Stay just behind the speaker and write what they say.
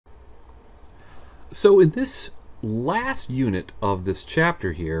So in this last unit of this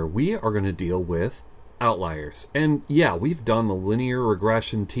chapter here, we are going to deal with outliers. And yeah, we've done the linear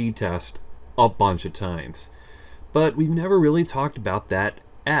regression t-test a bunch of times, but we've never really talked about that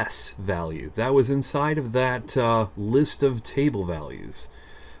S value that was inside of that list of table values.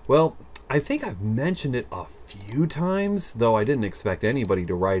 Well, I think I've mentioned it a few times, though I didn't expect anybody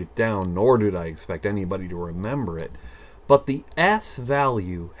to write it down, nor did I expect anybody to remember it. But the S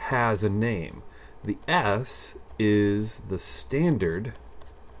value has a name. The S is the standard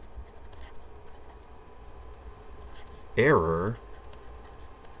error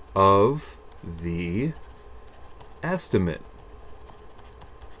of the estimate.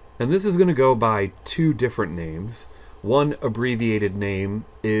 And this is going to go by two different names. One abbreviated name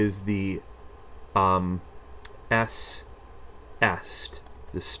is the est,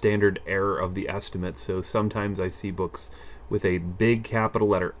 the standard error of the estimate. So sometimes I see books with a big capital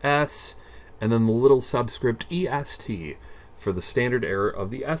letter S and then the little subscript est for the standard error of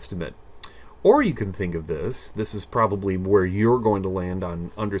the estimate. Or you can think of this is probably where you're going to land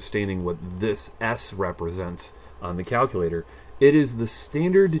on understanding what this S represents on the calculator. It is the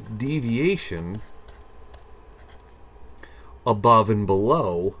standard deviation above and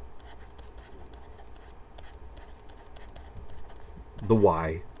below the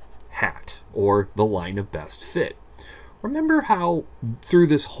Y hat, or the line of best fit. Remember how through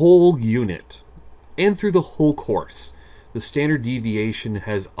this whole unit and through the whole course, the standard deviation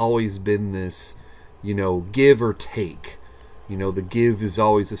has always been this, give or take. The give is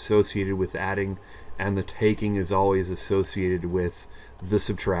always associated with adding, and the taking is always associated with the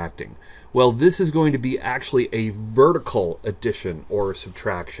subtracting. Well, this is going to be actually a vertical addition or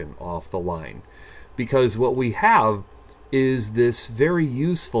subtraction off the line, because what we have is this very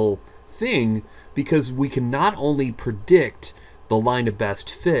useful thing, because we can not only predict the line of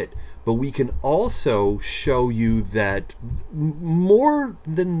best fit, but we can also show you that more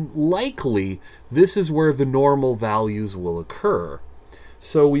than likely this is where the normal values will occur.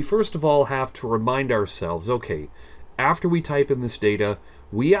 So we first of all have to remind ourselves, okay, after we type in this data,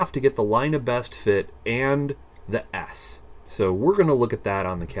 we have to get the line of best fit and the S. So we're going to look at that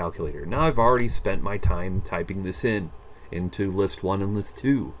on the calculator. Now I've already spent my time typing this into list 1 and list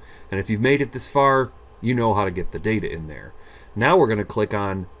 2. And if you've made it this far, you know how to get the data in there. Now we're going to click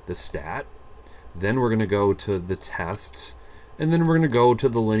on the stat, then we're going to go to the tests, and then we're going to go to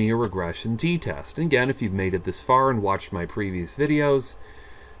the linear regression t-test. And again, if you've made it this far and watched my previous videos,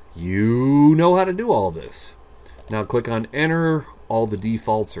 you know how to do all this. Now click on enter, all the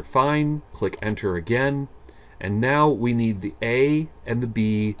defaults are fine, click enter again, and now we need the A and the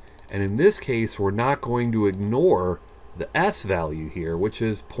B, and in this case we're not going to ignore the S value here, which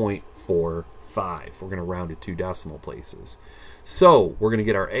is 0.45. We're going to round it 2 decimal places. So we're going to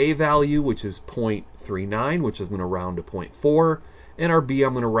get our A value, which is 0.39, which is going to round to 0.4, and our B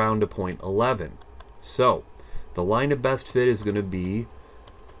I'm going to round to 0.11. So the line of best fit is going to be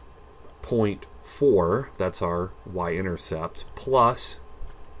 0.4, that's our y-intercept, plus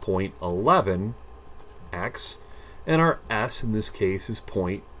 0.11x, and our S in this case is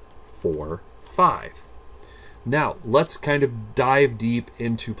 0.45. Now, let's kind of dive deep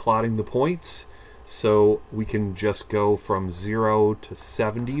into plotting the points. So we can just go from 0 to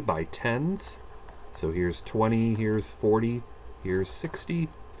 70 by tens. So here's 20, here's 40, here's 60.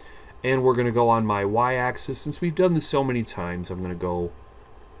 And we're going to go on my y-axis. Since we've done this so many times, I'm going to go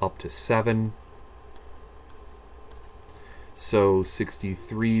up to 7. So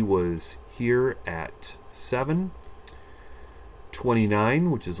 63 was here at 7.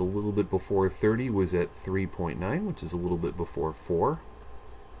 29, which is a little bit before 30, was at 3.9, which is a little bit before 4.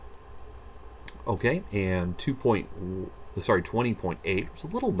 Okay, and 20.8, which is a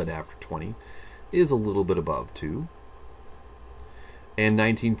little bit after 20, is a little bit above 2. And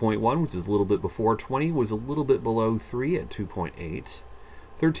 19.1, which is a little bit before 20, was a little bit below 3 at 2.8.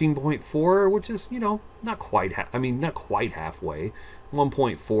 13.4, which is, not quite halfway.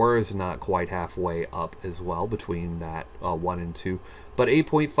 1.4 is not quite halfway up as well between that 1 and 2. But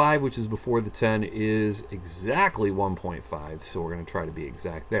 8.5, which is before the 10, is exactly 1.5, so we're going to try to be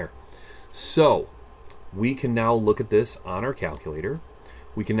exact there. So we can now look at this on our calculator.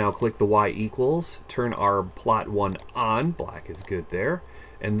 We can now click the y equals, turn our plot 1 on, black is good there,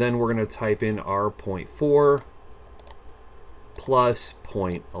 and then we're going to type in our 0.4 plus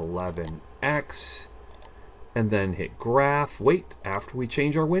 0.11x, and then hit graph. Wait, after we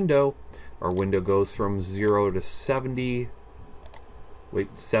change our window goes from 0 to 70.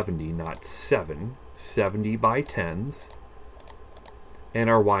 Wait, 70, not 7. 70 by tens. And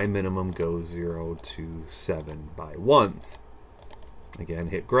our y minimum goes 0 to 7 by ones. Again,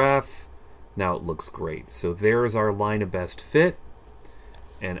 hit graph. Now it looks great. So there's our line of best fit.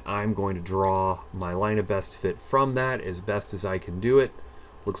 And I'm going to draw my line of best fit from that as best as I can do it.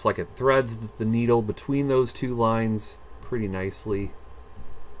 Looks like it threads the needle between those two lines pretty nicely.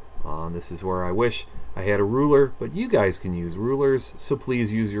 This is where I wish I had a ruler, but you guys can use rulers, so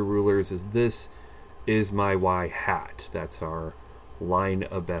please use your rulers, as this is my Y hat. That's our line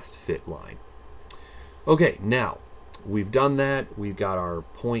of best fit line. Okay, now we've done that. We've got our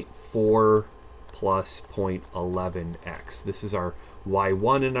 0.4 plus 0.11x. This is our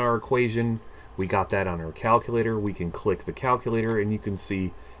y1 in our equation. We got that on our calculator. We can click the calculator and you can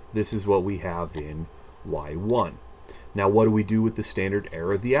see this is what we have in y1. Now what do we do with the standard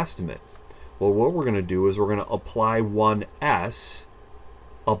error of the estimate? Well, what we're going to do is we're going to apply 1s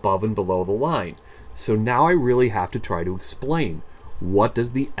above and below the line. So now I really have to try to explain, what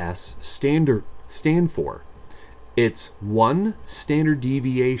does the S stand for? It's one standard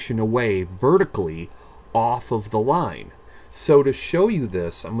deviation away vertically off of the line. So to show you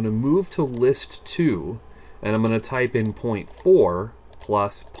this, I'm going to move to list 2 and I'm going to type in 0.4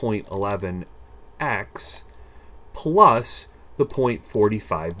 plus 0.11x plus the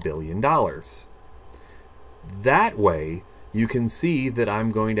 $0.45 billion. That way you can see that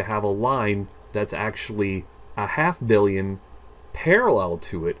I'm going to have a line that's actually a $500 million parallel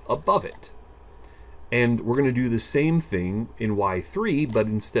to it above it. And we're going to do the same thing in Y3, but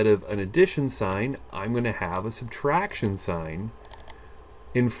instead of an addition sign, I'm going to have a subtraction sign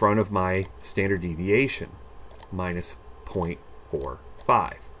in front of my standard deviation, minus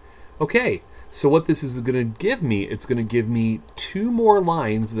 0.45. Okay, so what this is going to give me, it's going to give me 2 more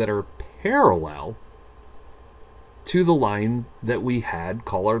lines that are parallel to the line that we had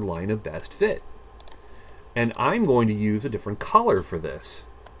called our line of best fit. And I'm going to use a different color for this.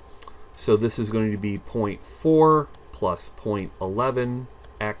 So this is going to be 0.4 plus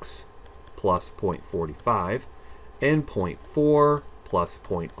 0.11x plus 0.45 and 0.4 plus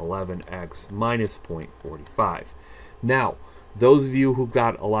 0.11x minus 0.45. Now, those of you who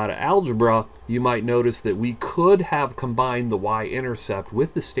got a lot of algebra, you might notice that we could have combined the y-intercept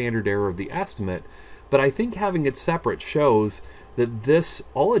with the standard error of the estimate, but I think having it separate shows that this,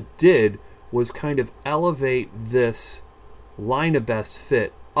 all it did was kind of elevate this line of best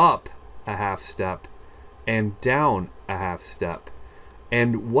fit up a half step and down a half step.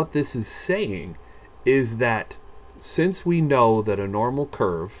 And what this is saying is that since we know that a normal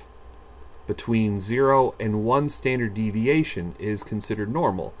curve between 0 and 1 standard deviation is considered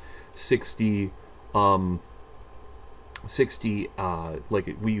normal, 60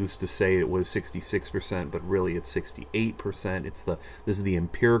 like we used to say it was 66%, but really it's 68%. This is the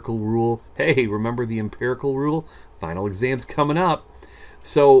empirical rule. Hey, remember the empirical rule? Final exam's coming up.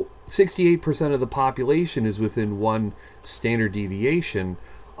 So 68% of the population is within 1 standard deviation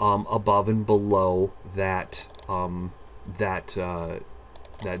above and below that that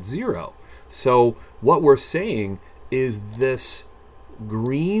 0. So what we're saying is this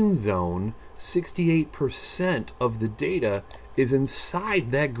green zone, 68% of the data is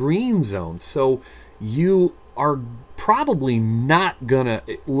inside that green zone. So you are probably not gonna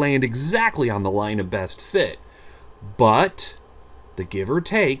land exactly on the line of best fit, but the give or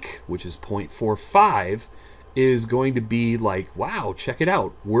take, which is 0.45, is going to be like, wow, check it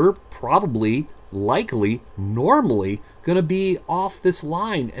out. We're probably, likely, normally going to be off this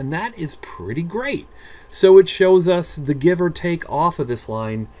line, and that is pretty great. So it shows us the give or take off of this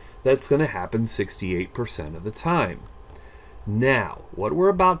line that's going to happen 68% of the time. Now, what we're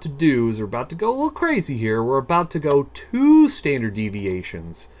about to do is we're about to go a little crazy here. We're about to go 2 standard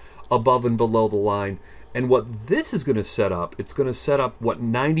deviations above and below the line. And what this is going to set up, it's going to set up what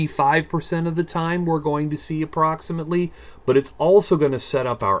 95% of the time we're going to see approximately, but it's also going to set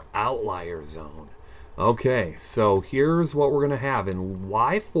up our outlier zone. Okay, so here's what we're going to have. In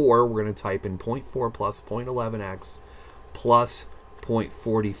Y4, we're going to type in 0.4 plus 0.11x plus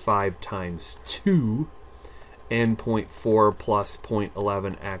 0.45 times 2 and 0.4 plus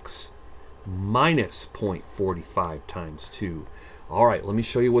 0.11x minus 0.45 times 2. All right, let me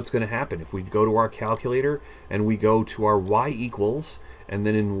show you what's going to happen. If we go to our calculator and we go to our y equals, and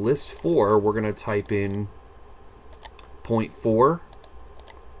then in list 4, we're going to type in 0.4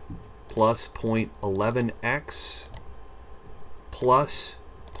 plus 0.11x plus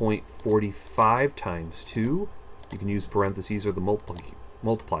 0.45 times 2. You can use parentheses or the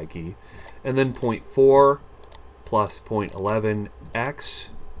multiply key. And then 0.4 plus 0.11x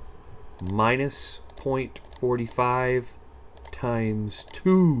minus 0.45 times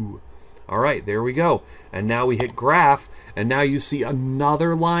 2. All right, there we go. And now we hit graph, and now you see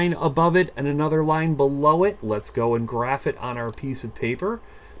another line above it and another line below it. Let's go and graph it on our piece of paper.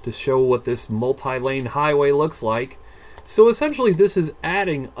 to show what this multi-lane highway looks like. So essentially this is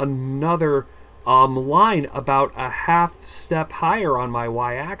adding another line about a half step higher on my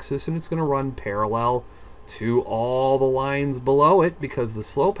y-axis, and it's going to run parallel to all the lines below it because the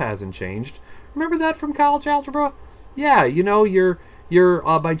slope hasn't changed. Remember that from college algebra? Yeah, you know, you're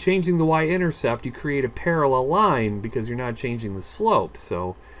by changing the y-intercept, you create a parallel line because you're not changing the slope.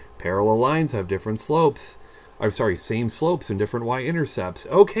 So parallel lines have different slopes. I'm sorry, same slopes and different y-intercepts.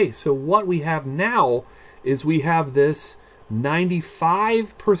 Okay, so what we have now is we have this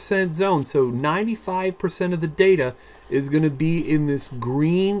 95% zone. So 95% of the data is going to be in this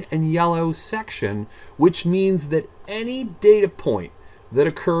green and yellow section, which means that any data point that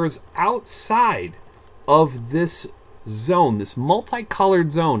occurs outside of this zone, this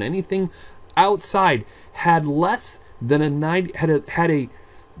multicolored zone, anything outside had less than a 90, it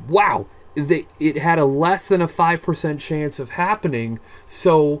had a less than a 5% chance of happening.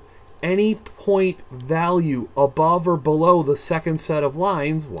 So any point value above or below the second set of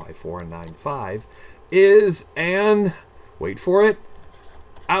lines, y4 and 9, 5, is an, wait for it,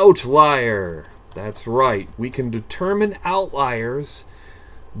 outlier. That's right. We can determine outliers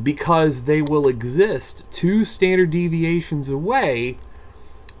because they will exist 2 standard deviations away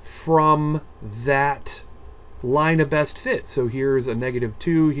from that line of best fit. So here's a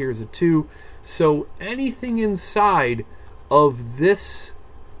 -2, here's a 2. So anything inside of this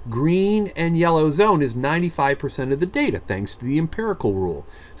green and yellow zone is 95% of the data, thanks to the empirical rule.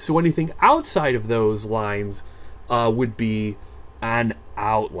 So anything outside of those lines would be an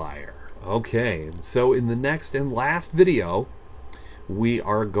outlier. Okay, and so in the next and last video, we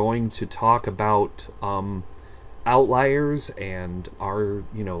are going to talk about outliers and are,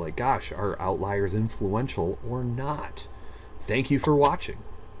 you know, like, gosh, are outliers influential or not? Thank you for watching.